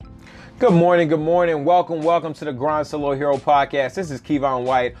Good morning, good morning. Welcome to the Grind Solo Hero Podcast. This is Kevon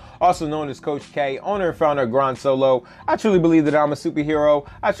White, also known as Coach K, owner and founder of Grind Solo. I truly believe that I'm a superhero.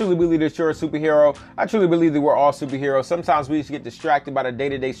 I truly believe that you're a superhero. I truly believe that we're all superheroes. Sometimes we just get distracted by the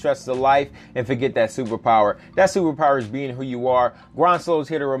day-to-day stresses of life and forget that superpower. That superpower is being who you are. Grind Solo is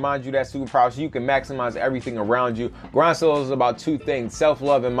here to remind you that superpower so you can maximize everything around you. Grind Solo is about two things,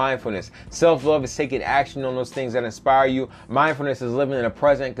 self-love and mindfulness. Self-love is taking action on those things that inspire you. Mindfulness is living in the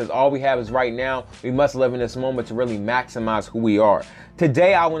present because all we have is right now. We must live in this moment to really maximize who we are.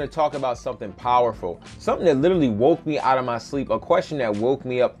 Today, I want to talk about something powerful, something that literally woke me out of my sleep, a question that woke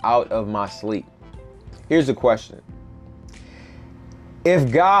me up out of my sleep. Here's the question. If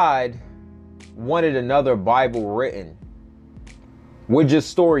God wanted another Bible written, would your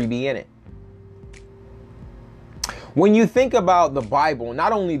story be in it? When you think about the Bible,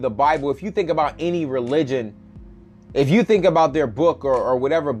 not only the Bible, if you think about any religion, if you think about their book or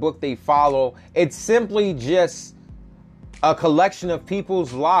whatever book they follow, it's simply just a collection of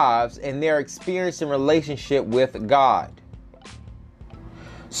people's lives and their experience and relationship with God.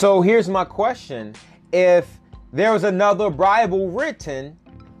 So here's my question. If there was another Bible written,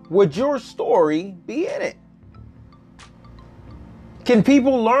 would your story be in it? Can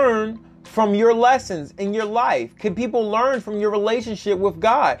people learn from your lessons in your life? Can people learn from your relationship with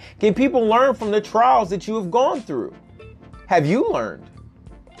God? Can people learn from the trials that you have gone through? Have you learned?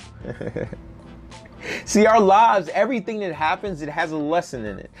 See, our lives, everything that happens, it has a lesson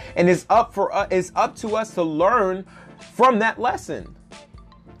in it. And it's up to us to learn from that lesson.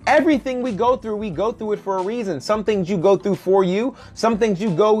 Everything we go through it for a reason. Some things you go through for you, some things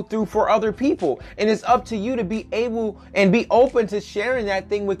you go through for other people. And it's up to you to be able and be open to sharing that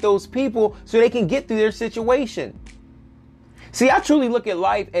thing with those people so they can get through their situation. See, I truly look at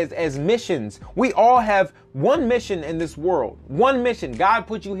life as missions. We all have one mission in this world. One mission. God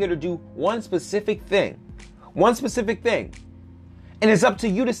put you here to do one specific thing. One specific thing. And it's up to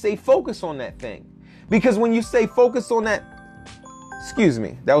you to stay focused on that thing. Because when you stay focused on that, excuse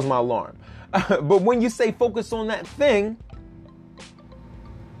me, that was my alarm. But when you stay focused on that thing,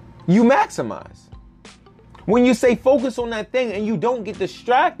 you maximize. When you stay focused on that thing and you don't get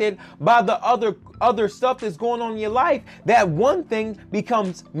distracted by the other stuff that's going on in your life, that one thing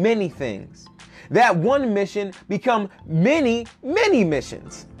becomes many things. That one mission becomes many, many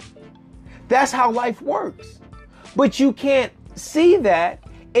missions. That's how life works. But you can't see that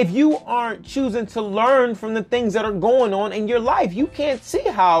if you aren't choosing to learn from the things that are going on in your life. You can't see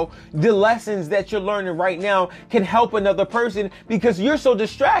how the lessons that you're learning right now can help another person because you're so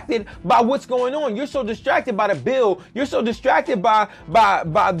distracted by what's going on. You're so distracted by the bill. You're so distracted by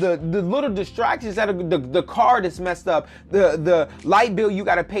the little distractions that are the car that's messed up, the light bill you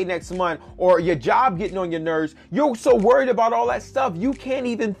got to pay next month, or your job getting on your nerves. You're so worried about all that stuff. You can't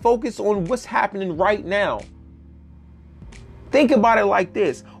even focus on what's happening right now. Think about it like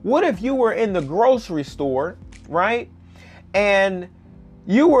this. What if you were in the grocery store, right? And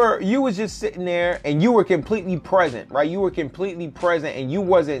you was just sitting there and you were completely present, right? You were completely present and you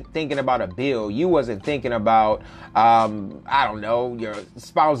wasn't thinking about a bill. You wasn't thinking about, I don't know, your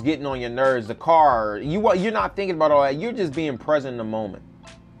spouse getting on your nerves, the car. You're not thinking about all that. You're just being present in the moment.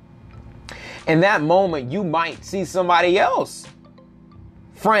 In that moment, you might see somebody else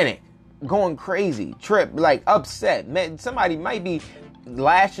frantic, going crazy, like upset. Man, somebody might be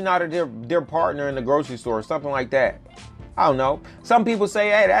lashing out at their partner in the grocery store or something like that. I don't know. Some people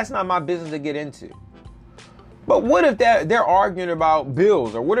say, hey, that's not my business to get into. But what if they're arguing about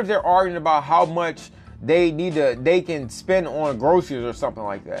bills, or what if they're arguing about how much they can spend on groceries or something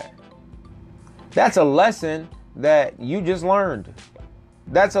like that? That's a lesson that you just learned.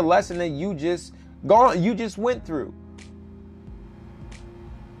 That's a lesson that you just went through.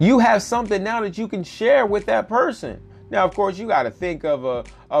 You have something now that you can share with that person. Now, of course, you got to think of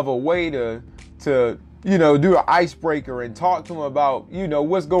a way to do an icebreaker and talk to them about,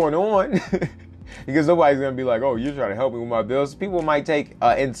 what's going on. Because nobody's going to be like, oh, you're trying to help me with my bills. People might take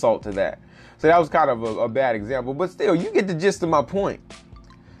insult to that. So that was kind of a bad example. But still, you get the gist of my point.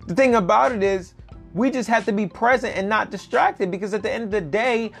 The thing about it is, we just have to be present and not distracted, because at the end of the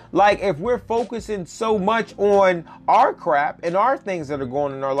day, like, if we're focusing so much on our crap and our things that are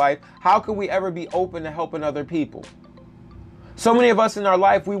going on in our life, how can we ever be open to helping other people? So many of us in our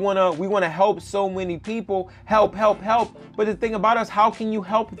life, we want to help so many people, help. But the thing about us, how can you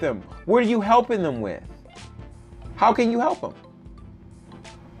help them? What are you helping them with? How can you help them?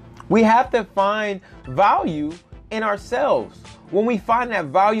 We have to find value in ourselves. When we find that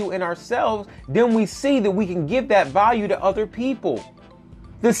value in ourselves, then we see that we can give that value to other people.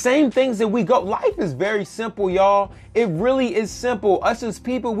 The same things that we go. Life is very simple, y'all. It really is simple. Us as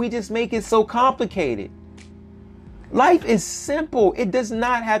people, we just make it so complicated. Life is simple. It does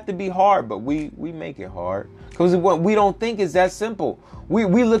not have to be hard, but we make it hard because we don't think it's that simple.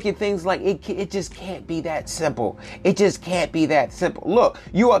 We look at things like it just can't be that simple. It just can't be that simple. Look,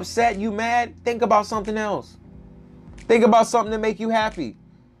 you upset, you mad, think about something else. Think about something to make you happy.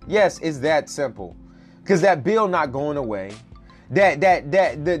 Yes, it's that simple. Because that bill not going away.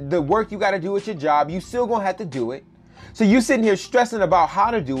 The work you got to do at your job, you still going to have to do it. So you sitting here stressing about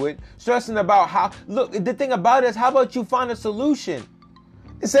how to do it, stressing about how, look, the thing about it is, how about you find a solution?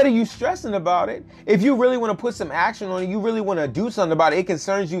 Instead of you stressing about it, if you really want to put some action on it, you really want to do something about it, it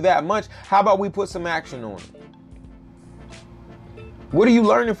concerns you that much, how about we put some action on it? What are you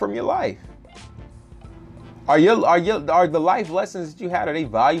learning from your life? Are the life lessons that you had, are they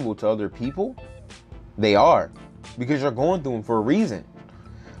valuable to other people? They are, because you're going through them for a reason.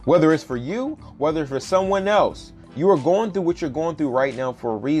 Whether it's for you, whether it's for someone else, you are going through what you're going through right now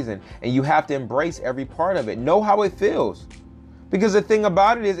for a reason, and you have to embrace every part of it. Know how it feels. Because the thing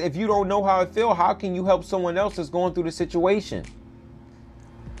about it is, if you don't know how it feels, how can you help someone else that's going through the situation?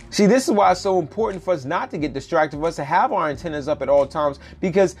 See, this is why it's so important for us not to get distracted, for us to have our antennas up at all times.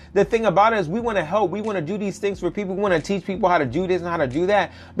 Because the thing about it is, we want to help. We want to do these things for people. We want to teach people how to do this and how to do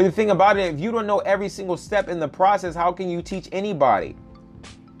that. But the thing about it, if you don't know every single step in the process, how can you teach anybody?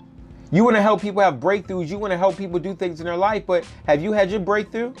 You want to help people have breakthroughs. You want to help people do things in their life. But have you had your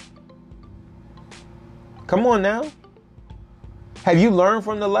breakthrough? Come on now. Have you learned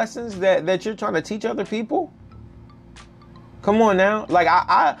from the lessons that you're trying to teach other people? Come on now. Like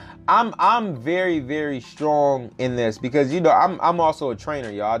I'm very, very strong in this because, you know, I'm also a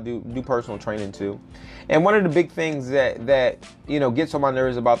trainer, y'all. I do personal training too. And one of the big things that you know, gets on my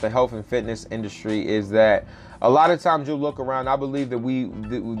nerves about the health and fitness industry is that a lot of times you'll look around. I believe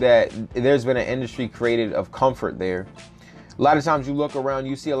that there's been an industry created of comfort there. A lot of times you look around,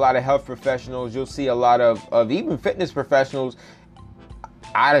 you see a lot of health professionals. You'll see a lot of even fitness professionals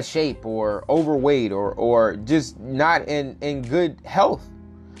out of shape or overweight or just not in good health.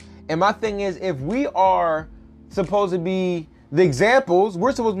 And my thing is, if we are supposed to be the examples,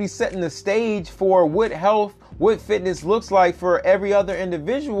 we're supposed to be setting the stage for what health, what fitness looks like for every other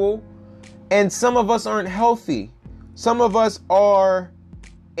individual. And some of us aren't healthy. Some of us are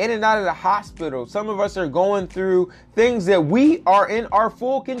in and out of the hospital. Some of us are going through things that we are in our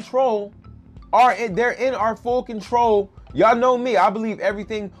full control. They're in our full control. Y'all know me. I believe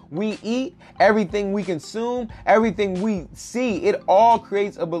everything we eat, everything we consume, everything we see, it all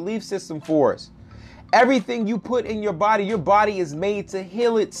creates a belief system for us. Everything you put in your body is made to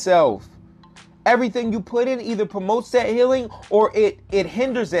heal itself. Everything you put in either promotes that healing or it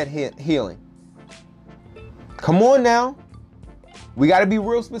hinders that healing. Come on now. We got to be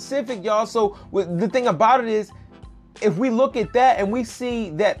real specific, y'all. So the thing about it is, if we look at that and we see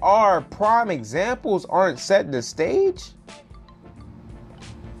that our prime examples aren't setting the stage,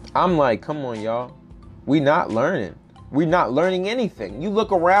 I'm like, come on, y'all. We not learning. We're not learning anything. You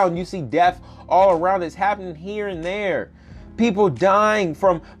look around, you see death all around. It's happening here and there. People dying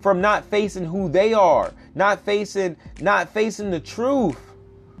from not facing who they are, not facing the truth,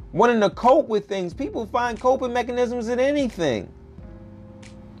 wanting to cope with things. People find coping mechanisms in anything.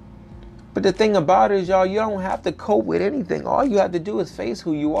 But the thing about it is, y'all, you don't have to cope with anything. All you have to do is face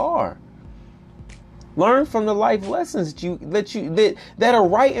who you are. Learn from the life lessons that are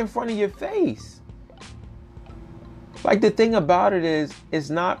right in front of your face. Like, the thing about it is, it's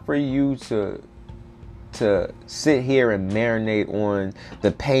not for you to sit here and marinate on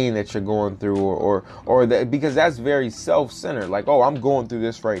the pain that you're going through or that, because that's very self-centered. Like, oh, I'm going through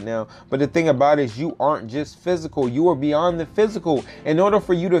this right now. But the thing about it is, you aren't just physical. You are beyond the physical. In order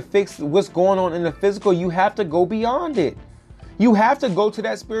for you to fix what's going on in the physical, you have to go beyond it. You have to go to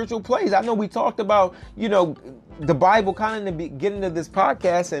that spiritual place. I know we talked about, you know, the Bible kind of in the beginning of this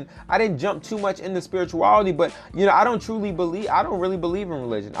podcast, and I didn't jump too much into spirituality, but, you know, I don't really believe in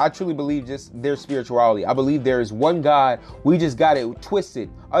religion. I truly believe just their spirituality. I believe there is one God. We just got it twisted.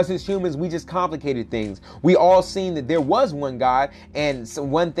 Us as humans, we just complicated things. We all seen that there was one God, and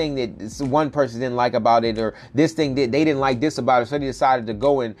one thing that one person didn't like about it, or this thing that they didn't like this about it, so they decided to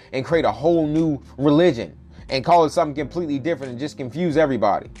go and create a whole new religion and call it something completely different and just confuse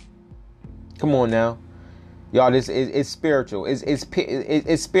everybody. Come on now. Y'all, this is spiritual. It's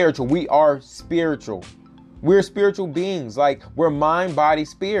spiritual. We are spiritual. We're spiritual beings. Like, we're mind, body,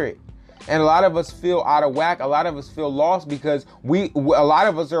 spirit. And a lot of us feel out of whack. A lot of us feel lost because a lot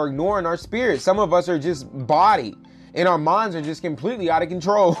of us are ignoring our spirit. Some of us are just body, and our minds are just completely out of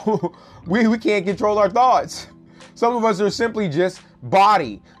control. We can't control our thoughts. Some of us are simply just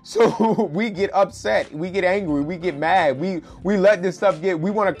body. So we get upset, we get angry, we get mad, we let this stuff get,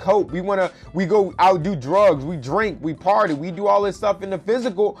 we want to cope, we go out, do drugs, we drink, we party, we do all this stuff in the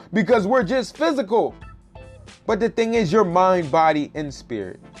physical because we're just physical. But the thing is, your mind, body, and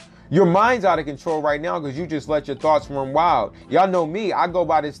spirit. Your mind's out of control right now because you just let your thoughts run wild. Y'all know me. I go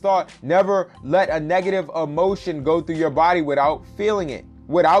by this thought. Never let a negative emotion go through your body without feeling it,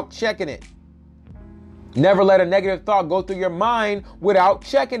 without checking it. Never let a negative thought go through your mind without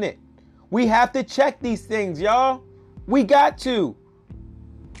checking it. We have to check these things, y'all. We got to.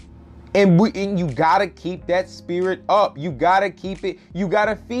 And you got to keep that spirit up. You got to keep it. You got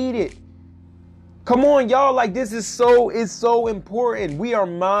to feed it. Come on, y'all. Like, this is so important. We are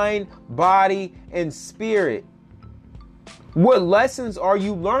mind, body, and spirit. What lessons are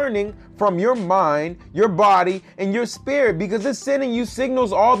you learning from your mind, your body, and your spirit? Because it's sending you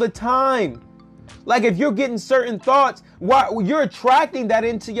signals all the time. Like, if you're getting certain thoughts, you're attracting that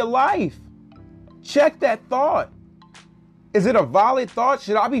into your life. Check that thought. Is it a valid thought?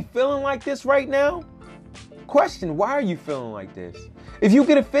 Should I be feeling like this right now? Question, why are you feeling like this? If you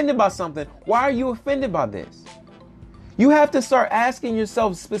get offended by something, why are you offended by this? You have to start asking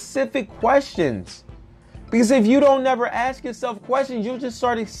yourself specific questions. Because if you don't never ask yourself questions, you'll just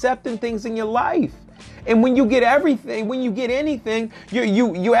start accepting things in your life. And when you get anything,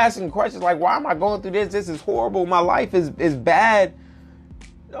 you asking questions like, why am I going through this? This is horrible. My life is bad.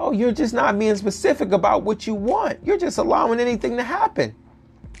 No, you're just not being specific about what you want. You're just allowing anything to happen.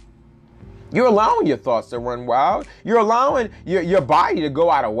 You're allowing your thoughts to run wild. You're allowing your body to go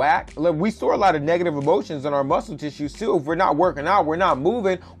out of whack. We store a lot of negative emotions in our muscle tissues too. If we're not working out, we're not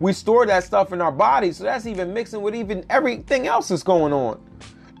moving, we store that stuff in our body. So that's even mixing with even everything else that's going on.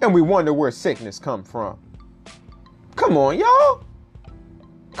 And we wonder where sickness come from. Come on, y'all.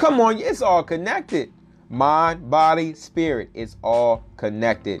 Come on, it's all connected. Mind, body, spirit, it's all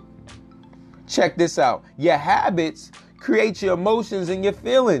connected. Check this out. Your habits create your emotions and your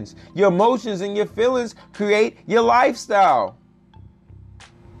feelings. Your emotions and your feelings create your lifestyle.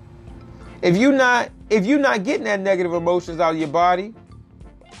 If you're not getting that negative emotions out of your body,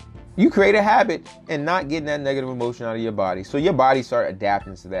 you create a habit and not getting that negative emotion out of your body. So your body start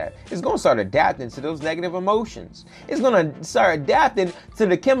adapting to that. It's going to start adapting to those negative emotions. It's going to start adapting to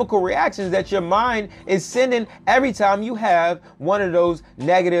the chemical reactions that your mind is sending every time you have one of those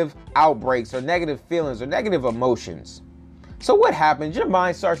negative outbreaks or negative feelings or negative emotions. So what happens? Your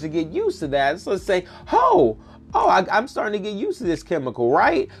mind starts to get used to that. So let's say, I'm starting to get used to this chemical,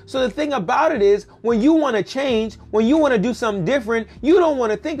 right? So the thing about it is, when you want to change, when you want to do something different, you don't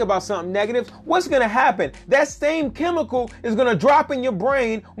want to think about something negative. What's going to happen? That same chemical is going to drop in your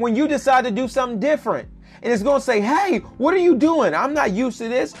brain when you decide to do something different. And it's going to say, hey, what are you doing? I'm not used to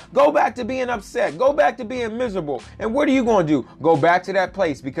this. Go back to being upset. Go back to being miserable. And what are you going to do? Go back to that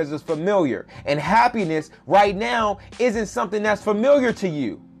place because it's familiar. And happiness right now isn't something that's familiar to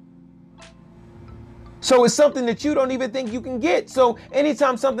you. So it's something that you don't even think you can get. So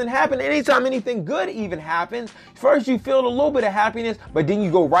anytime something happens, anytime anything good even happens, first you feel a little bit of happiness, but then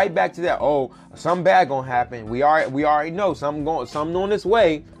you go right back to that. Oh, something bad gonna happen. We already know something on this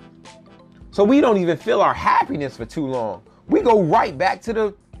way. So we don't even feel our happiness for too long. We go right back to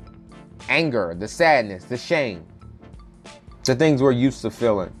the anger, the sadness, the shame, the things we're used to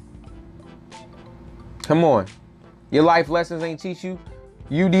feeling. Come on. Your life lessons ain't teach you.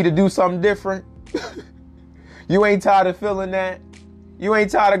 You need to do something different. You ain't tired of feeling that. You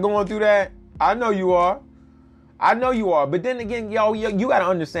ain't tired of going through that. I know you are. But then again, yo, you got to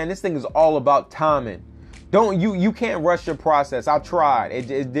understand this thing is all about timing. You can't rush your process. I tried.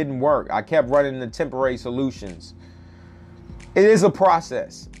 It didn't work. I kept running the temporary solutions. It is a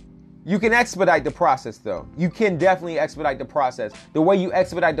process. You can expedite the process though. You can definitely expedite the process. The way you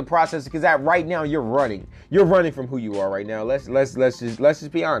expedite the process, because that right now you're running. You're running from who you are right now. Let's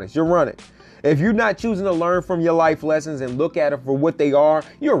just be honest. You're running. If you're not choosing to learn from your life lessons and look at it for what they are,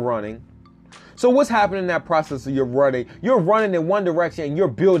 you're running. So what's happening in that process of you're running in one direction and you're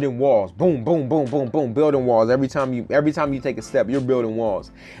building walls. Boom, boom, boom, boom, boom, building walls. Every time you take a step, you're building walls.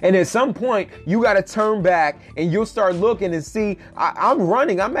 And at some point, you got to turn back and you'll start looking and see, I'm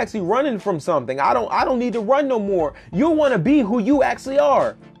running. I'm actually running from something. I don't need to run no more. You'll want to be who you actually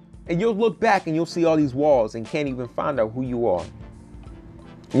are. And you'll look back and you'll see all these walls and can't even find out who you are.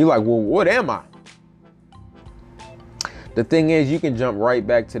 And you're like, well, what am I? The thing is, you can jump right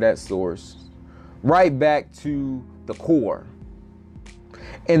back to that source. Right back to the core.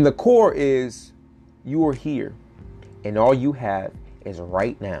 And the core is you are here. And all you have is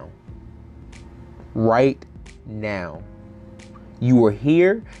right now. Right now. You were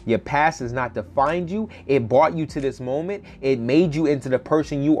here. Your past has not defined you. It brought you to this moment. It made you into the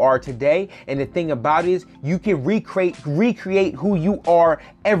person you are today. And the thing about it is you can recreate who you are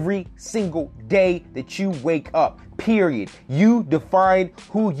every single day that you wake up. Period. You define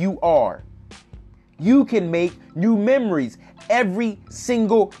who you are. You can make new memories every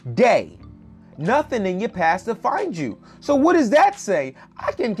single day. Nothing in your past defines you. So what does that say?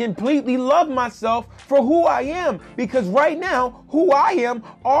 I can completely love myself for who I am, because right now, who I am,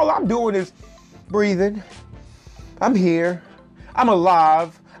 all I'm doing is breathing. I'm here. I'm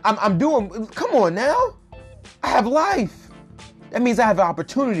alive. I'm doing, come on now. I have life. That means I have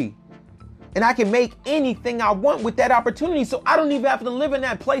opportunity. And I can make anything I want with that opportunity. So I don't even have to live in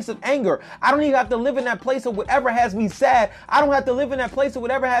that place of anger. I don't even have to live in that place of whatever has me sad. I don't have to live in that place of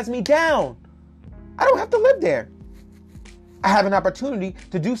whatever has me down. I don't have to live there. I have an opportunity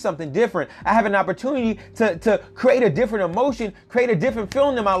to do something different. I have an opportunity to create a different emotion, create a different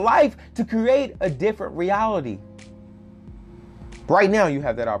feeling in my life, to create a different reality. Right now, you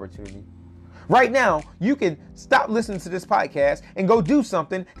have that opportunity. Right now, you can stop listening to this podcast and go do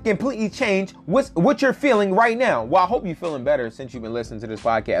something to completely change what you're feeling right now. Well, I hope you're feeling better since you've been listening to this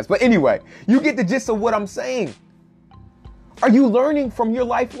podcast. But anyway, you get the gist of what I'm saying. Are you learning from your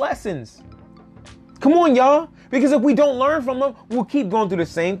life lessons? Come on, y'all. Because if we don't learn from them, we'll keep going through the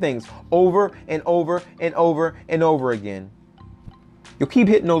same things over and over and over and over again. You'll keep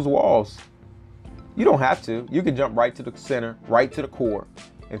hitting those walls. You don't have to. You can jump right to the center, right to the core,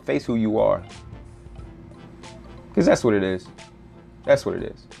 and face who you are. Because that's what it is. That's what it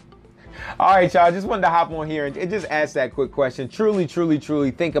is. All right, y'all. I just wanted to hop on here and just ask that quick question. Truly, truly, truly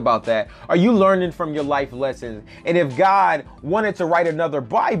think about that. Are you learning from your life lessons? And if God wanted to write another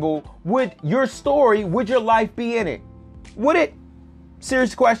Bible, would your life be in it? Would it?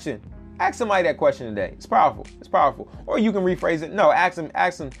 Serious question. Ask somebody that question today. It's powerful. It's powerful. Or you can rephrase it. No, ask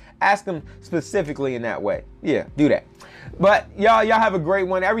them specifically in that way. Yeah, do that. But y'all have a great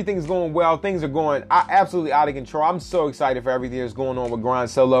one. Everything's going well. Things are going absolutely out of control. I'm so excited for everything that's going on with Grind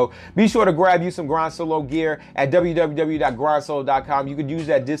Solo. Be sure to grab you some Grind Solo gear at www.grindsolo.com. You can use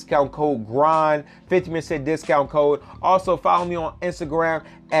that discount code GRIND, 50% discount code. Also follow me on Instagram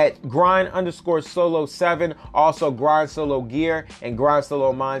at grind_solo7. Also Grind Solo gear and Grind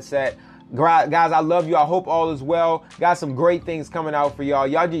Solo mindset. Guys, I love you. I hope all is well. Got some great things coming out for y'all.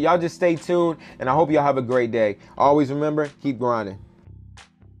 Y'all just stay tuned, and I hope y'all have a great day. Always remember, keep grinding.